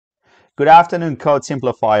Good afternoon, Code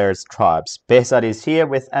Simplifiers tribes. Behzad is here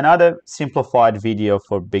with another simplified video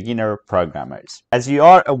for beginner programmers. As you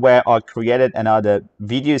are aware, I created another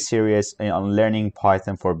video series on learning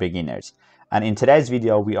Python for beginners. And in today's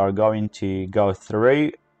video, we are going to go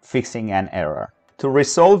through fixing an error. To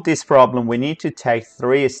resolve this problem, we need to take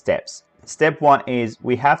 3 steps. Step 1 is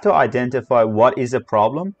we have to identify what is the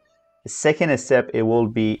problem. The second step, it will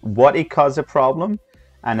be what it caused the problem.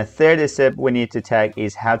 And the third step we need to take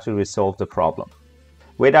is how to resolve the problem.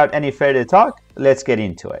 Without any further talk, let's get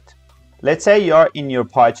into it. Let's say you're in your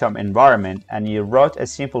PyCharm environment and you wrote a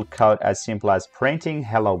simple code as simple as printing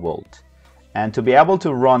hello world. And to be able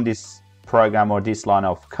to run this program or this line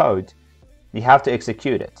of code, you have to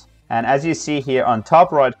execute it. And as you see here on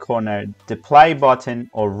top right corner, the play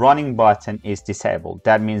button or running button is disabled.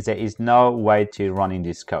 That means there is no way to run in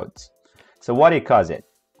this code. So what it causes it?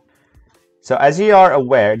 So as you are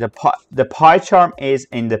aware, the PyCharm is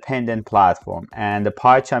an independent platform, and the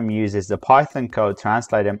PyCharm uses the Python code,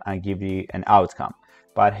 translate them, and give you an outcome.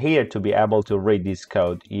 But here, to be able to read this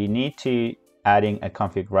code, you need to adding a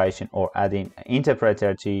configuration or adding an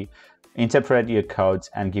interpreter to interpret your codes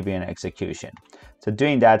and give you an execution. So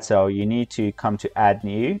doing that, so you need to come to add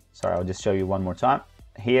new. Sorry, I'll just show you one more time.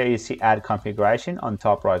 Here you see add configuration on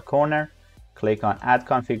top right corner. Click on add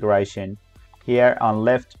configuration. Here on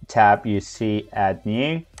left tab you see add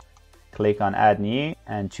new. Click on add new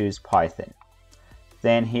and choose Python.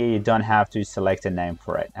 Then here you don't have to select a name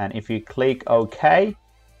for it, and if you click OK,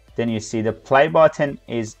 then you see the play button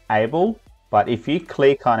is able, but if you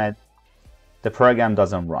click on it, the program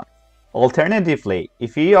doesn't run. Alternatively,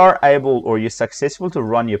 if you are able or you're successful to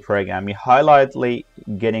run your program, you're highlightly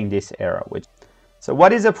getting this error. So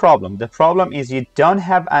what is the problem? The problem is you don't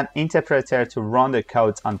have an interpreter to run the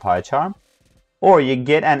codes on PyCharm, or you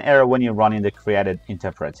get an error when you're running the created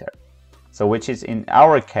interpreter. So which is in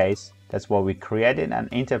our case, that's why we created an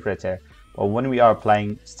interpreter, but when we are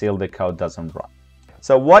playing, still the code doesn't run.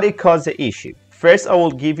 So what it caused the issue? First, I will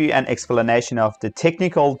give you an explanation of the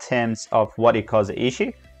technical terms of what it caused the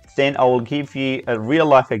issue. Then I will give you a real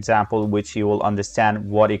life example which you will understand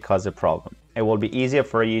what it caused the problem. It will be easier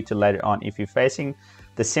for you to later on, if you're facing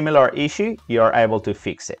the similar issue, you are able to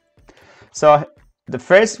fix it. So the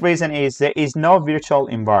first reason is there is no virtual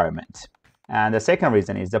environment. And the second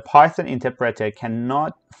reason is the Python interpreter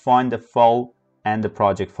cannot find the file and the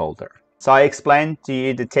project folder. So I explained to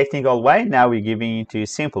you the technical way, now we're giving you to a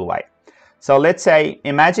simple way. So let's say,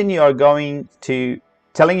 imagine you are going to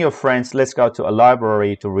telling your friends, let's go to a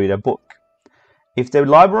library to read a book. If the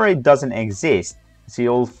library doesn't exist, so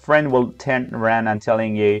your friend will turn around and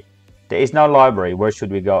telling you, there is no library, where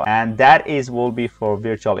should we go? And that will be for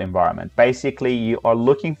virtual environment. Basically, you are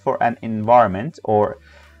looking for an environment or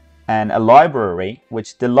a library,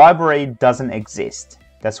 which the library doesn't exist.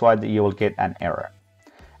 That's why you will get an error.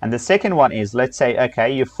 And the second one is, let's say,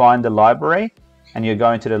 okay, you find the library and you're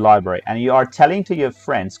going to the library and you are telling to your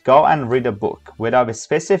friends, go and read a book, without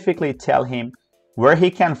specifically tell him where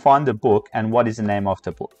he can find the book and what is the name of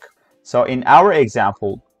the book. So in our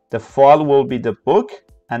example, the file will be the book,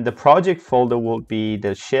 and the project folder will be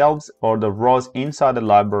the shelves or the rows inside the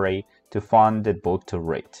library to find the book to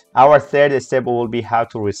read. Our third step will be how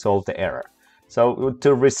to resolve the error. So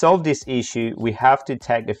to resolve this issue, we have to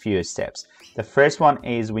take a few steps. The first one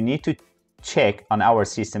is we need to check on our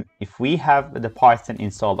system if we have the Python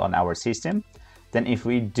installed on our system. Then if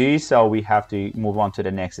we do so, we have to move on to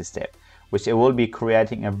the next step, which it will be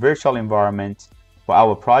creating a virtual environment for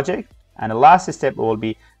our project. And the last step will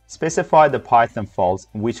be specify the Python files,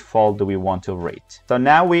 which file do we want to read. So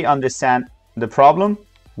now we understand the problem,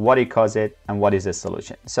 what it caused it, and what is the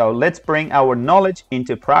solution. So let's bring our knowledge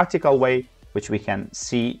into practical way, which we can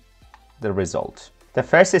see the result. The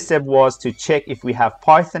first step was to check if we have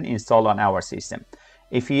Python installed on our system.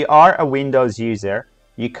 If you are a Windows user,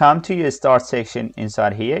 you come to your start section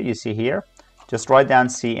inside here, you see here, just write down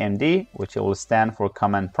CMD, which will stand for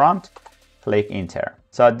command prompt, click enter.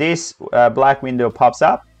 So this black window pops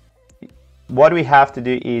up. What we have to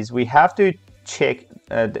do is we have to check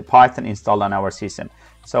the Python installed on our system.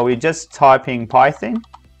 So we're just typing Python,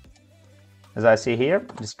 as I see here,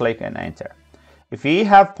 just click and enter. If you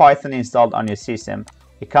have Python installed on your system,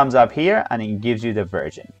 it comes up here and it gives you the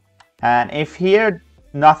version. And if here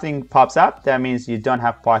nothing pops up, that means you don't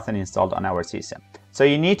have Python installed on our system. So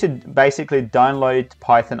you need to basically download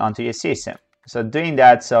Python onto your system. So doing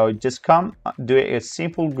that, so just come do a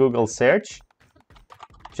simple Google search.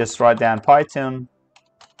 Just write down Python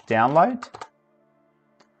download.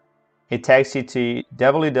 It takes you to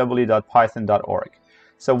www.python.org.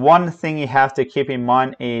 So one thing you have to keep in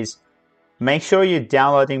mind is make sure you're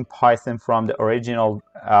downloading Python from the original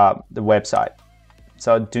the website.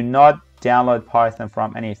 So do not download Python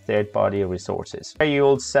from any third-party resources. Here you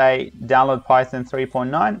will say download Python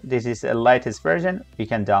 3.9. This is the latest version. You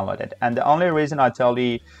can download it. And the only reason I tell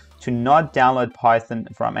you to not download Python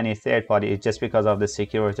from any third party is just because of the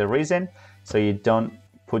security reason, so you don't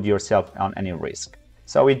put yourself on any risk.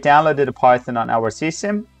 So we downloaded Python on our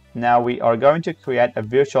system. Now we are going to create a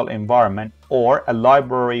virtual environment or a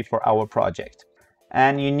library for our project.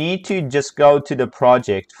 And you need to just go to the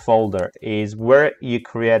project folder is where you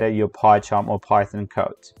created your PyCharm or Python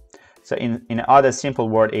code. So in other simple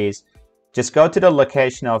word is just go to the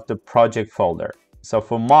location of the project folder. So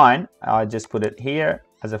for mine, I just put it here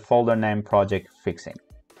as a folder named project fixing.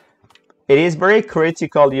 It is very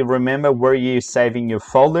critical you remember where you're saving your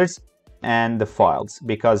folders and the files,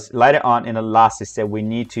 because later on in the last step we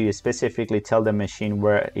need to specifically tell the machine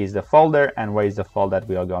where is the folder and where is the file that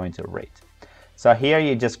we are going to read. So here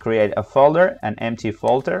you just create a folder, an empty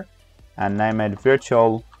folder, and name it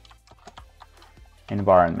virtual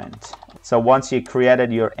environment. So once you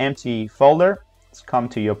created your empty folder, let's come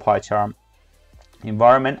to your PyCharm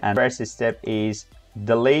environment, and first step is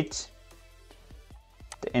delete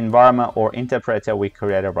the environment or interpreter we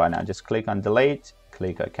created right now. Just click on delete,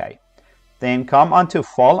 click OK. Then come onto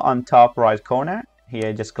File on top right corner.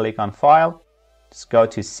 Here just click on File, just go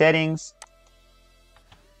to Settings.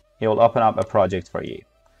 It will open up a project for you.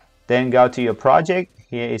 Then go to your project.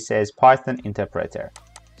 Here it says Python interpreter.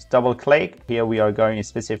 Just double click. Here we are going to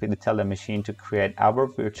specifically tell the machine to create our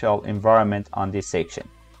virtual environment on this section.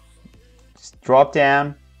 Just drop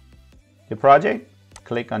down your project,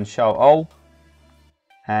 click on Show All,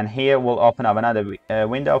 and here we'll open up another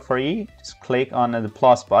window for you. Just click on the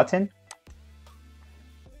plus button.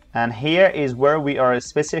 And here is where we are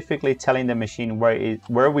specifically telling the machine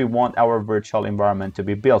where we want our virtual environment to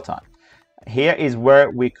be built on. Here is where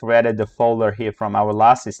we created the folder here from our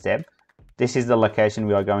last step. This is the location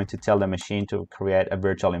we are going to tell the machine to create a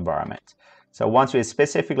virtual environment. So once we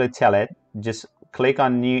specifically tell it, just click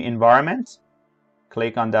on New Environment,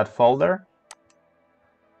 click on that folder,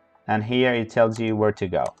 and here it tells you where to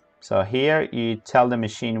go. So here you tell the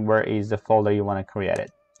machine where is the folder you want to create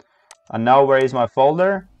it. And now where is my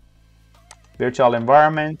folder? Virtual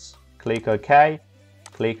environment, click OK,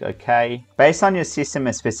 click OK. Based on your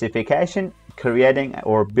system specification, creating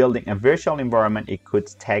or building a virtual environment, it could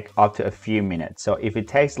take up to a few minutes. So if it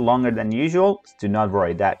takes longer than usual, do not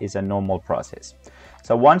worry, that is a normal process.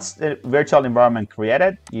 So once the virtual environment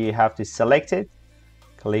created, you have to select it,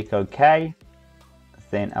 click OK,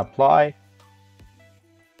 then apply,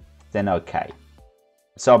 then OK.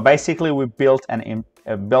 So basically we built an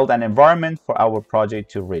environment for our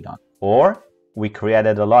project to read on, or we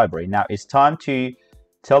created a library. Now it's time to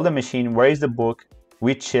tell the machine where is the book,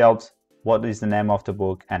 which shelves, what is the name of the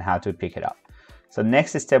book, and how to pick it up. So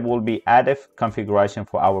next step will be add a configuration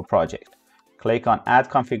for our project. Click on add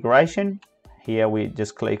configuration. Here we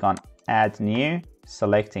just click on add new,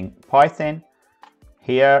 selecting Python.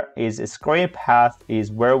 Here is a script path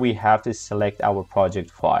is where we have to select our project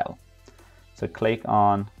file. So click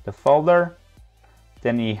on the folder,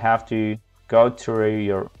 then you have to go through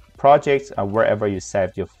your projects or wherever you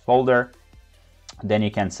saved your folder, then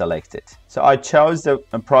you can select it. So I chose the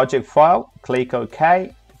project file, click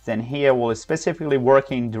OK, then here will specifically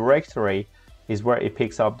working directory is where it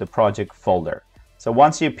picks up the project folder. So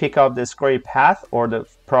once you pick up the script path or the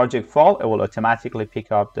project file, it will automatically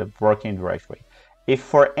pick up the working directory. If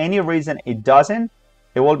for any reason it doesn't,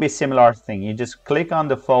 it will be similar thing. You just click on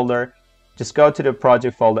the folder, just go to the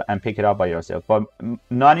project folder and pick it up by yourself. But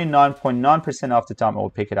 99.9% of the time, it will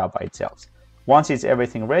pick it up by itself. Once it's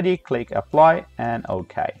everything ready, click apply and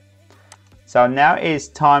OK. So now it's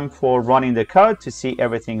time for running the code to see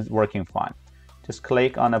everything's working fine. Just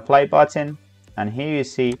click on the play button, and here you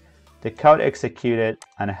see the code executed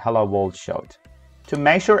and a hello world showed. To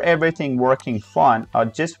make sure everything working fine, I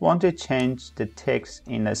just want to change the text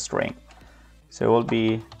in a string. So it will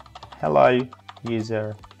be hello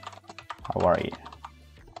user, how are you?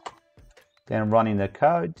 Then running the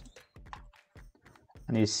code,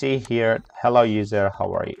 and you see here, hello user,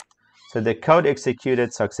 how are you? So the code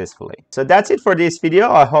executed successfully. So that's it for this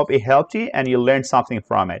video. I hope it helped you and you learned something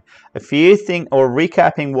from it. A few things, or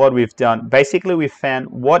recapping what we've done. Basically, we found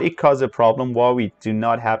what it caused a problem, why we do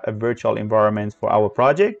not have a virtual environment for our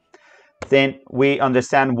project. Then we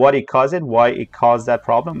understand what it caused, why it caused that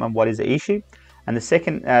problem, and what is the issue. And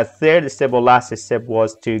the third step or last step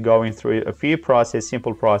was to going through a few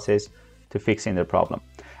simple process to fixing the problem.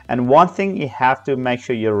 And one thing you have to make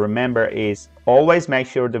sure you remember is always make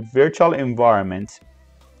sure the virtual environment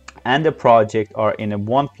and the project are in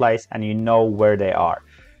one place and you know where they are.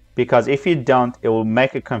 Because if you don't, it will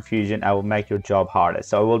make a confusion and will make your job harder.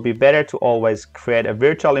 So it will be better to always create a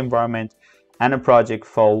virtual environment and a project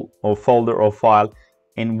folder or file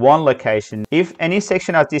in one location. If any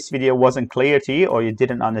section of this video wasn't clear to you or you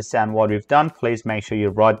didn't understand what we've done, please make sure you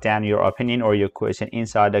write down your opinion or your question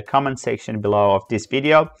inside the comment section below of this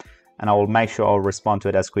video, and I will make sure I'll respond to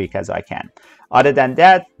it as quick as I can. Other than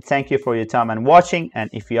that, thank you for your time and watching, and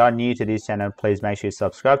if you are new to this channel, please make sure you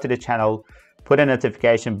subscribe to the channel, put the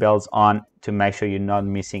notification bells on to make sure you're not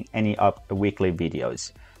missing any of the weekly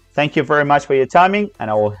videos. Thank you very much for your timing,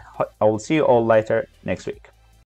 and I will see you all later next week.